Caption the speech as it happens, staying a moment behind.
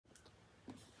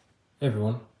Hey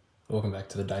everyone, welcome back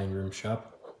to the dining room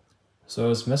shop. So I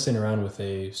was messing around with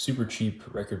a super cheap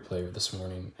record player this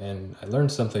morning and I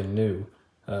learned something new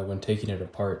when taking it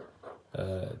apart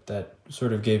that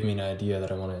sort of gave me an idea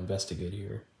that I want to investigate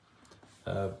here.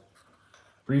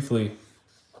 Briefly,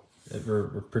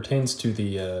 it pertains to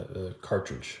the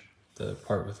cartridge, the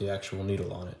part with the actual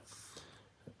needle on it.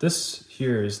 This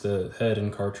here is the head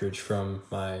and cartridge from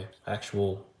my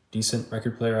actual decent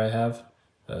record player I have,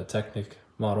 a Technic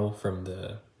model from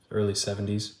the early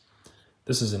 70s.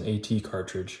 This is an AT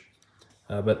cartridge,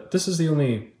 but this is the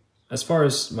only, as far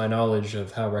as my knowledge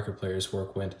of how record players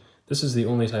work went, this is the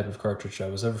only type of cartridge I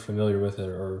was ever familiar with,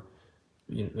 or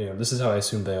this is how I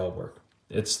assume they all work.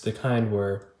 It's the kind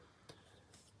where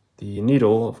the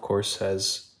needle, of course,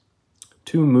 has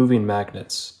two moving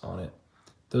magnets on it.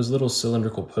 Those little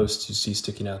cylindrical posts you see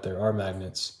sticking out there are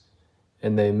magnets,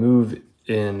 and they move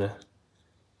in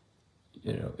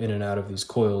and out of these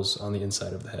coils on the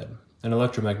inside of the head. An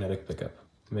electromagnetic pickup.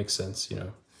 It makes sense,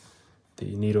 the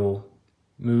needle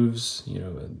moves,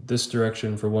 this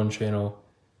direction for one channel,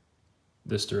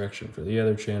 this direction for the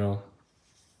other channel,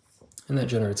 and that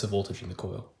generates a voltage in the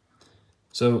coil.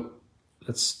 So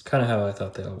that's kind of how I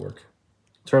thought they all work.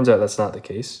 Turns out that's not the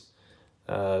case.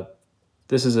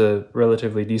 This is a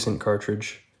relatively decent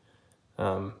cartridge. I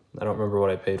don't remember what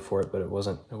I paid for it, but it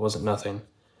wasn't nothing.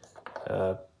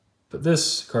 But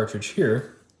this cartridge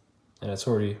here, and it's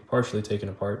already partially taken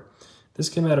apart, this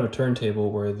came out of a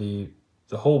turntable where the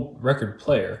whole record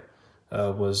player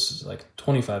was like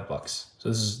 25 bucks. So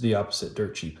this is the opposite,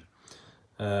 dirt cheap.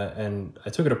 And I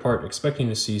took it apart expecting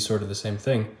to see sort of the same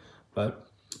thing, but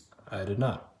I did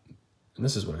not. And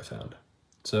this is what I found.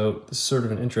 So this is sort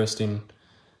of an interesting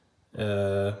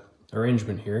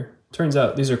arrangement here. Turns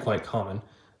out these are quite common.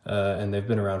 And they've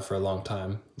been around for a long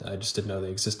time. I just didn't know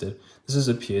they existed. This is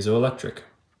a piezoelectric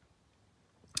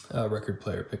record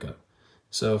player pickup.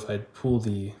 So if I pull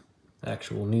the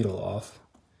actual needle off,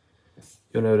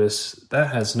 you'll notice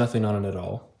that has nothing on it at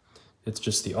all. It's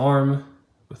just the arm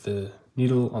with the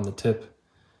needle on the tip,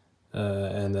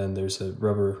 and then there's a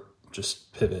rubber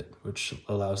just pivot which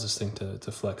allows this thing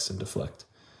to flex and deflect.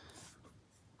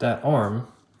 That arm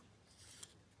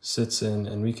sits in,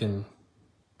 and we can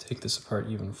take this apart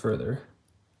even further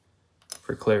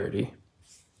for clarity.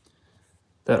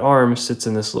 That arm sits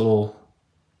in this little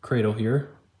cradle here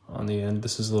on the end.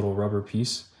 This is a little rubber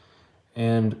piece.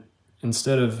 And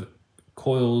instead of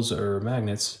coils or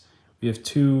magnets, we have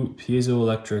two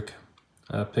piezoelectric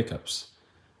pickups.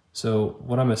 So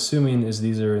what I'm assuming is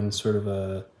these are in sort of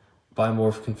a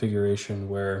bimorph configuration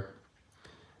where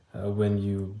when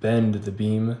you bend the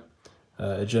beam,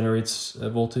 it generates a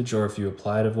voltage, or if you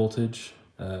applied a voltage,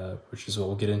 which is what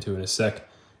we'll get into in a sec,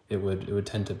 it would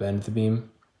tend to bend the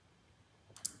beam.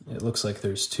 It looks like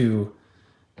there's two,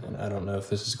 and I don't know if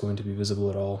this is going to be visible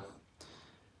at all.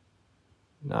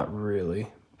 Not really,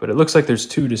 but it looks like there's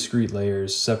two discrete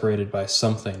layers separated by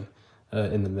something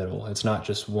in the middle. It's not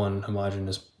just one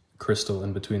homogeneous crystal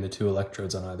in between the two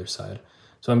electrodes on either side.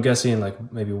 So I'm guessing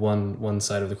like maybe one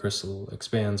side of the crystal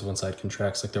expands, one side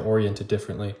contracts, like they're oriented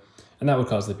differently, and that would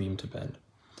cause the beam to bend.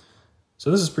 So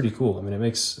this is pretty cool. I mean, it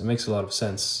makes a lot of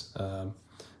sense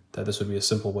that this would be a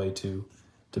simple way to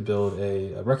build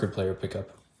a record player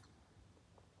pickup.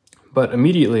 But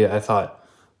immediately I thought,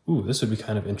 ooh, this would be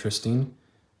kind of interesting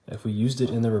if we used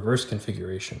it in the reverse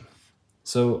configuration.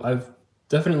 So I've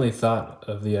definitely thought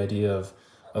of the idea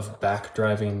of back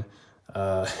driving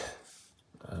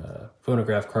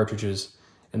phonograph cartridges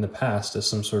in the past as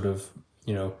some sort of,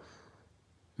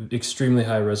 extremely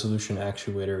high resolution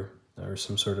actuator or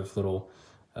some sort of little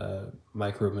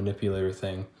micro manipulator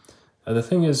thing. The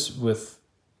thing is, with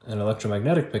an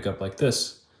electromagnetic pickup like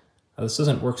this, this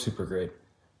doesn't work super great.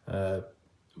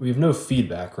 We have no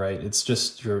feedback, right? It's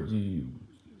just you'd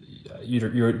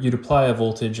apply a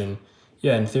voltage, and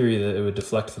yeah, in theory that it would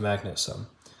deflect the magnet some.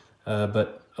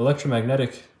 But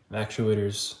electromagnetic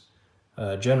actuators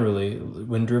generally,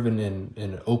 when driven in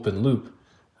an open loop,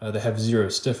 they have zero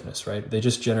stiffness, right? They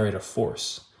just generate a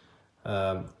force.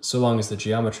 So long as the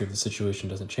geometry of the situation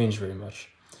doesn't change very much.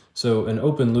 So an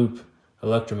open loop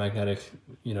electromagnetic,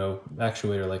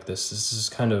 actuator like this is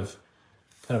kind of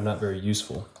not very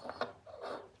useful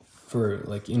for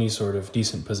like any sort of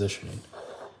decent positioning.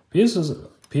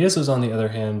 Piezos on the other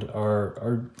hand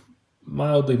are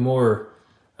mildly more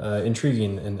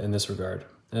intriguing in this regard.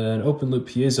 An open loop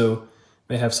piezo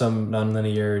may have some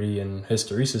nonlinearity and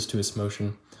hysteresis to its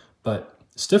motion, but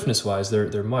stiffness wise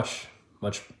they're much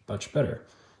better.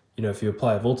 If you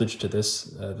apply a voltage to this,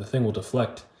 the thing will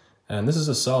deflect, and this is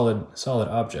a solid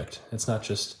object. It's not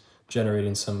just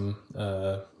generating some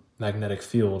magnetic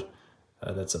field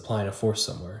that's applying a force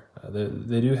somewhere.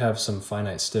 They do have some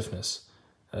finite stiffness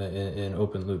in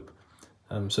open loop.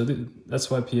 So that's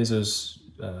why piezos,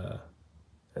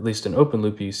 at least in open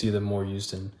loop, you see them more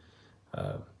used in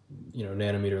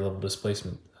nanometer level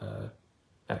displacement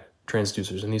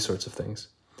transducers and these sorts of things.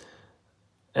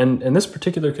 And in this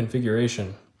particular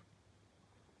configuration,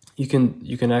 you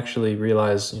can actually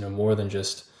realize more than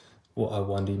just a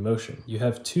 1D motion. You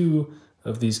have two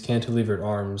of these cantilevered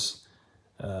arms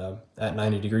at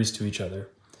 90 degrees to each other.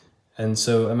 And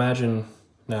so imagine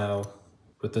now,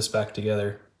 with this back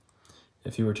together,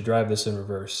 if you were to drive this in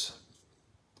reverse.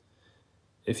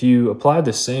 If you applied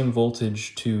the same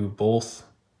voltage to both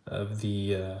of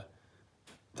the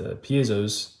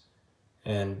piezos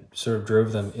and sort of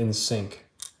drove them in sync,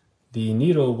 the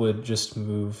needle would just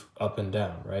move up and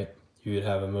down, right? You would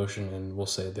have a motion in, we'll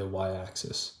say, the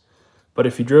y-axis. But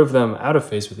if you drove them out of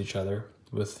phase with each other,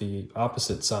 with the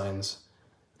opposite sign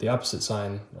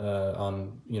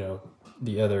on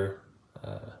the other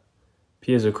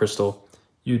piezo crystal,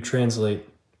 you'd translate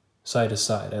side to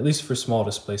side. At least for small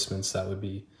displacements, that would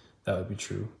be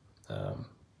true.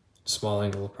 Small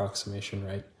angle approximation,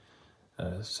 right?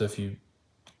 So if you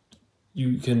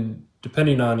can,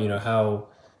 depending on how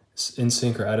in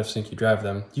sync or out of sync you drive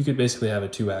them, you could basically have a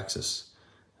 2-axis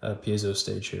piezo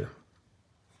stage here.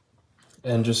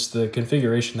 And just the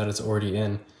configuration that it's already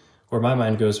in, where my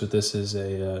mind goes with this is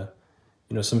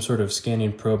some sort of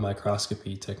scanning probe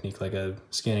microscopy technique, like a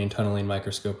scanning tunneling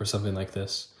microscope or something like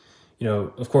this.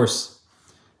 Of course,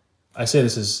 I say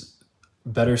this is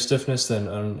better stiffness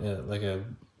than like a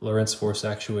Lorentz force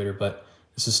actuator, but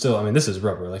this is still, this is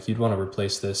rubber. Like, you'd want to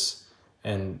replace this,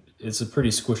 and it's a pretty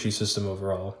squishy system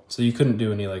overall. So you couldn't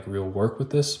do any real work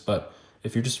with this, but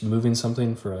if you're just moving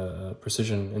something for a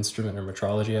precision instrument or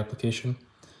metrology application,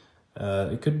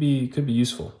 it could be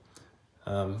useful.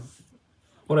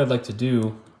 What I'd like to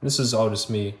do, this is all just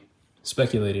me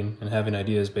speculating and having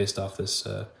ideas based off this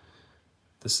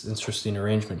this interesting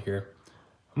arrangement here.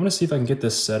 I'm going to see if I can get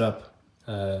this set up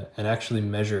and actually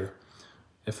measure,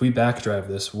 if we backdrive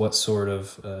this, what sort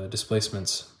of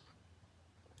displacements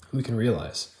we can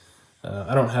realize.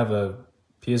 I don't have a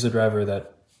piezo driver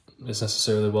that is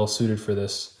necessarily well suited for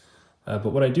this, but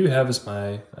what I do have is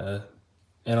my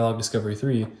Analog Discovery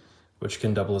 3, which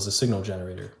can double as a signal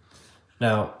generator.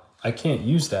 Now, I can't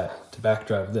use that to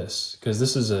backdrive this, because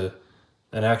this is an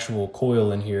actual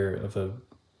coil in here of a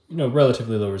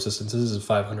relatively low resistance. This is a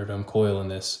 500 ohm coil in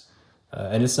this,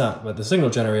 and it's not, but the signal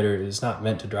generator is not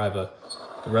meant to drive a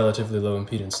relatively low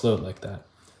impedance load like that.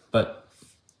 But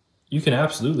you can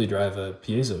absolutely drive a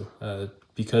piezo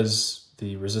because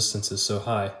the resistance is so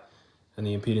high and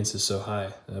the impedance is so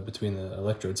high between the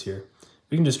electrodes here.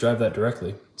 We can just drive that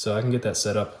directly. So I can get that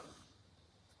set up.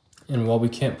 And while we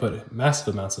can't put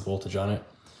massive amounts of voltage on it,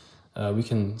 we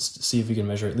can see if we can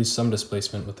measure at least some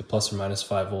displacement with the plus or minus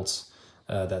 5 volts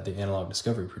that the Analog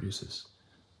Discovery produces.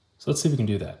 So let's see if we can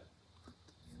do that.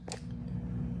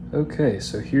 Okay,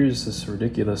 so here's this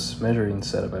ridiculous measuring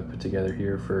setup I put together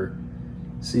here for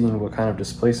seeing what kind of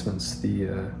displacements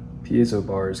the piezo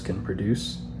bars can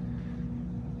produce.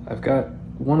 I've got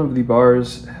one of the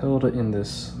bars held in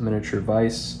this miniature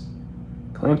vise,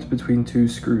 clamped between two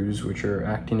screws which are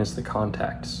acting as the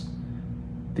contacts.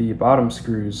 The bottom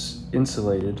screws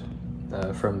insulated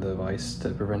from the vise to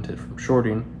prevent it from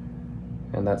shorting,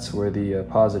 and that's where the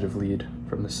positive lead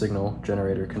from the signal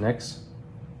generator connects.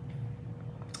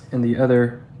 And the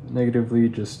other negative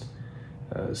lead just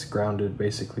is grounded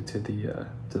basically to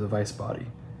the vise body.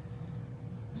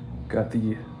 Got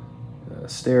the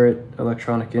Starrett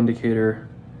electronic indicator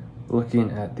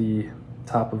looking at the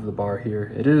top of the bar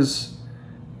here. It is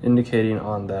indicating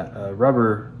on that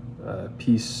rubber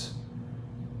piece,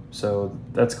 so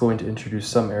that's going to introduce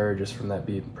some error just from that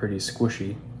being pretty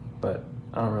squishy, but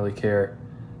I don't really care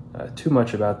too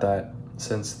much about that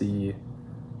since the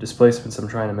displacements I'm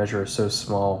trying to measure are so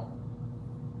small.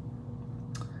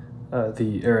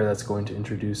 The error that's going to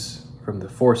introduce from the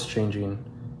force changing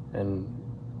and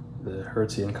the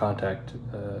Hertzian contact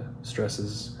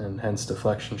stresses and hence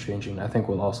deflection changing, I think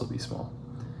will also be small.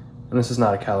 And this is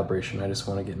not a calibration, I just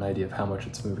want to get an idea of how much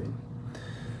it's moving.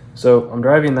 So I'm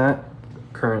driving that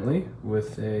currently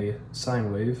with a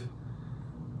sine wave,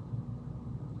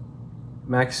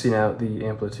 maxing out the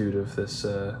amplitude of this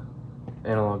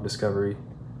Analog Discovery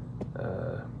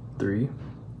 3,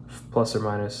 plus or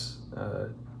minus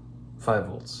 5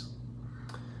 volts,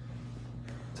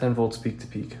 10 volts peak to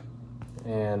peak.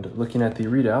 And looking at the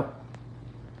readout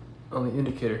on the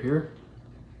indicator here,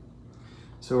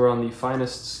 so we're on the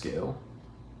finest scale,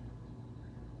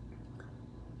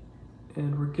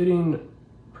 and we're getting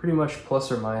pretty much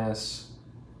plus or minus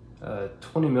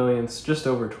 20 millionths, just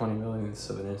over 20 millionths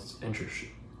of an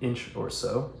inch or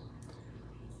so,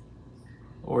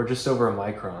 or just over a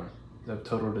micron of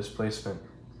total displacement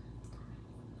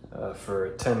for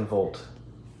a 10 volt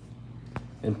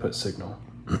input signal.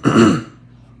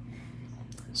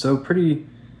 So pretty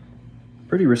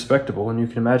respectable, and you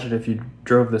can imagine if you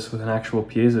drove this with an actual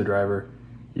piezo driver,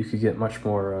 you could get much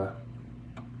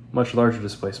larger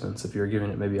displacements if you were giving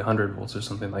it maybe 100 volts or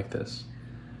something like this.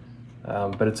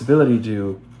 But its ability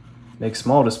to make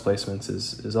small displacements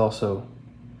is also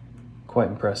quite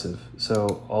impressive.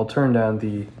 So I'll turn down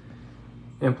the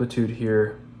amplitude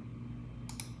here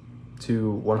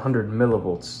to 100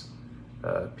 millivolts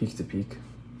peak to peak,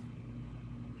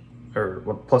 or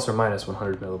plus or minus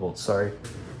 100 millivolts, sorry,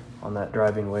 on that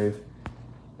driving wave.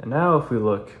 And now if we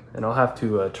look, and I'll have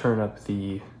to turn up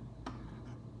the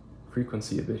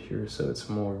frequency a bit here so it's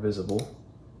more visible.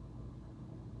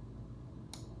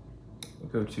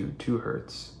 We'll go to 2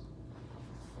 hertz.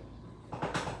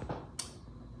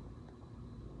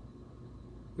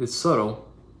 It's subtle,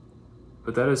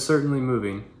 but that is certainly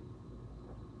moving.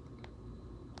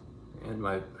 And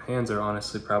my hands are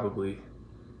honestly probably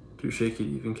too shaky to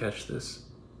even catch this.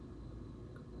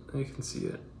 You can see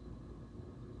it.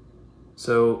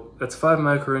 So that's 5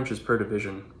 microinches per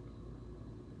division.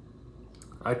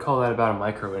 I'd call that about a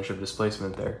microinch of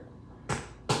displacement there,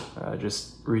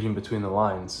 just reading between the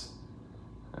lines.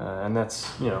 And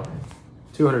that's,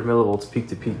 200 millivolts peak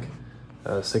to peak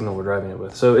signal we're driving it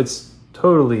with. So it's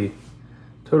totally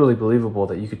believable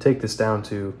that you could take this down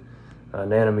to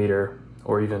nanometer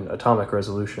or even atomic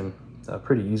resolution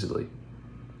pretty easily.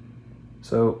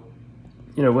 So,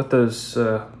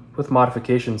 with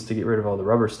modifications to get rid of all the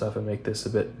rubber stuff and make this a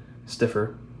bit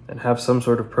stiffer and have some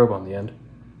sort of probe on the end,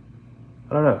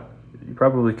 I don't know, you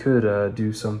probably could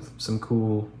do some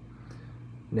cool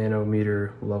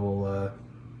nanometer level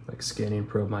like scanning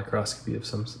probe microscopy of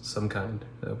some kind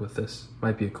with this.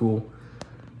 Might be a cool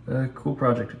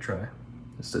project to try.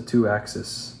 Just a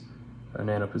 2-axis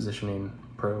nano positioning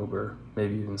probe, or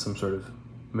maybe even some sort of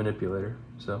manipulator.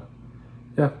 So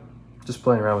yeah, just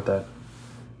playing around with that.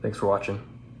 Thanks for watching.